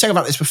 and we've said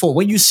about this before,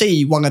 when you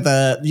see one of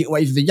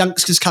the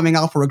youngsters coming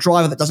up or a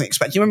driver that doesn't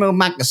expect, you remember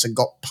when Magnussen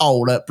got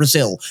pole at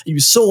Brazil? You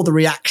saw the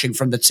reaction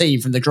from the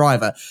team, from the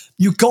driver.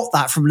 You got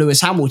that from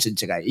Lewis Hamilton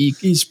today.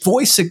 His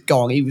voice had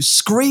gone. He was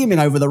screaming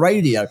over the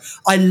radio.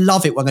 I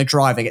love it when a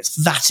driver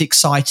gets that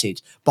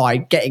excited by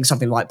getting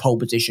something like pole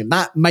position.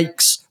 That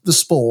makes the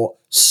sport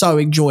so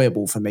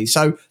enjoyable for me.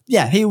 So,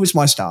 yeah, he was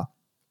my star.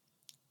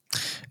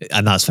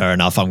 And that's fair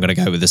enough. I'm going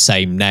to go with the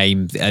same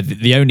name.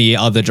 The only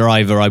other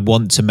driver I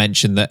want to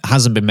mention that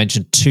hasn't been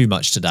mentioned too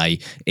much today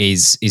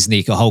is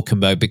Nico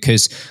Hülkenberg,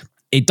 because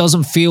it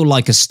doesn't feel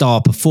like a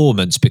star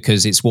performance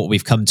because it's what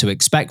we've come to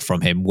expect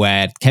from him,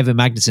 where Kevin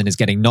Magnussen is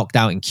getting knocked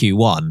out in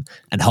Q1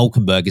 and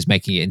Hülkenberg is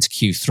making it into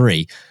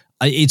Q3.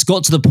 It's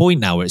got to the point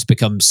now where it's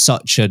become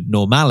such a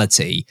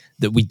normality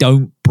that we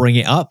don't bring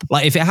it up.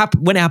 Like if it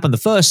happened, when it happened the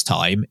first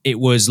time, it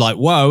was like,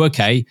 whoa,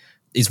 okay.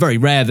 It's very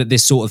rare that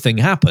this sort of thing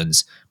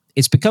happens.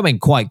 It's becoming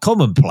quite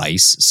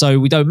commonplace, so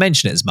we don't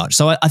mention it as much.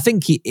 So I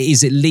think it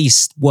is at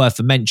least worth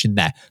a mention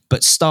there.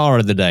 But star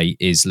of the day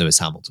is Lewis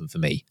Hamilton for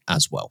me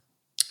as well.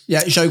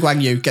 Yeah, Zhou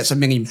Guanyu gets a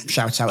mini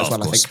shout out as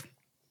well, I think.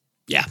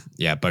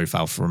 Yeah, both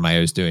Alfa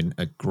Romeos doing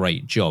a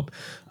great job.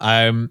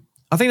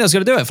 I think that's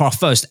going to do it for our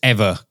first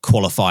ever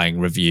qualifying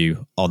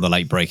review on the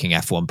Late Breaking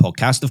F1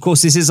 podcast. Of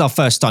course, this is our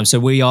first time,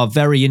 so we are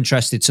very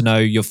interested to know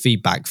your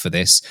feedback for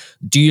this.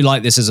 Do you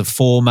like this as a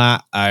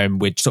format?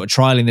 We're sort of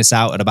trialing this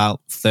out at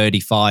about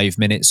 35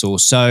 minutes or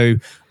so.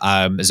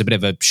 There's a bit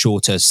of a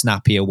shorter,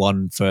 snappier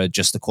one for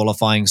just the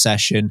qualifying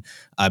session.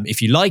 If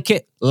you like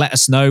it, let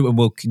us know and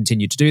we'll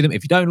continue to do them.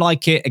 If you don't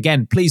like it,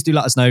 again, please do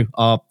let us know.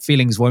 Our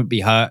feelings won't be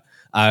hurt.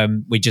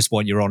 We just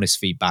want your honest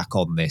feedback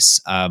on this.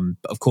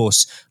 But of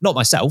course, not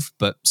myself,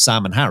 but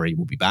Sam and Harry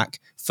will be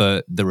back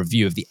for the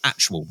review of the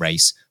actual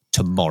race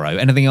tomorrow.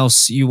 Anything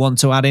else you want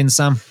to add in,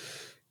 Sam?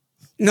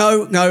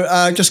 No,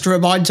 just a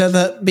reminder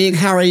that me and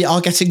Harry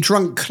are getting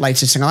drunk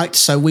later tonight,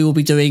 so we will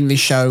be doing the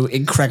show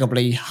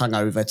incredibly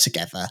hungover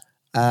together.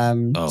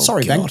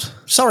 Sorry, God. Ben.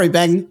 Sorry,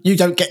 Ben. You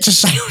don't get to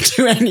say or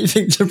do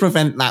anything to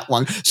prevent that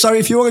one. So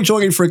if you want to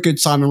join in for a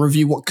good time and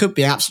review what could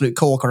be an absolute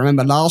corker,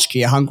 remember last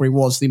year Hungary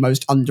was the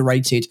most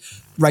underrated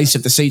race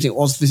of the season. It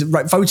was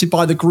voted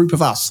by the group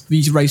of us,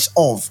 the race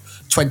of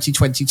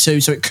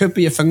 2022. So it could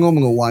be a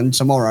phenomenal one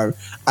tomorrow.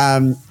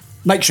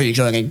 Make sure you're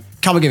joining.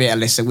 Come and give it a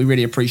listen. We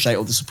really appreciate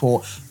all the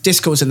support.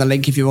 Discord's in the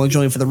link if you want to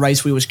join for the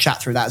race. We always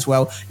chat through that as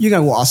well. You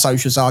know what our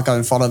socials are. Go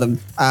and follow them.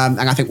 And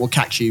I think we'll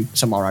catch you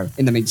tomorrow.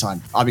 In the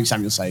meantime, I've been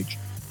Samuel Sage.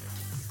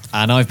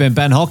 And I've been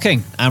Ben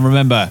Hocking. And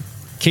remember,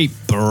 keep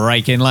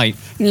breaking late.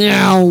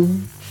 Meow.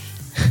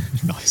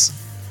 Nice.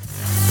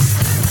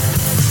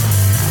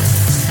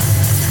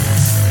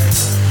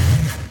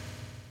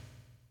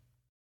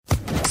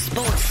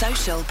 Sports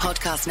Social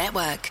Podcast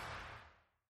Network.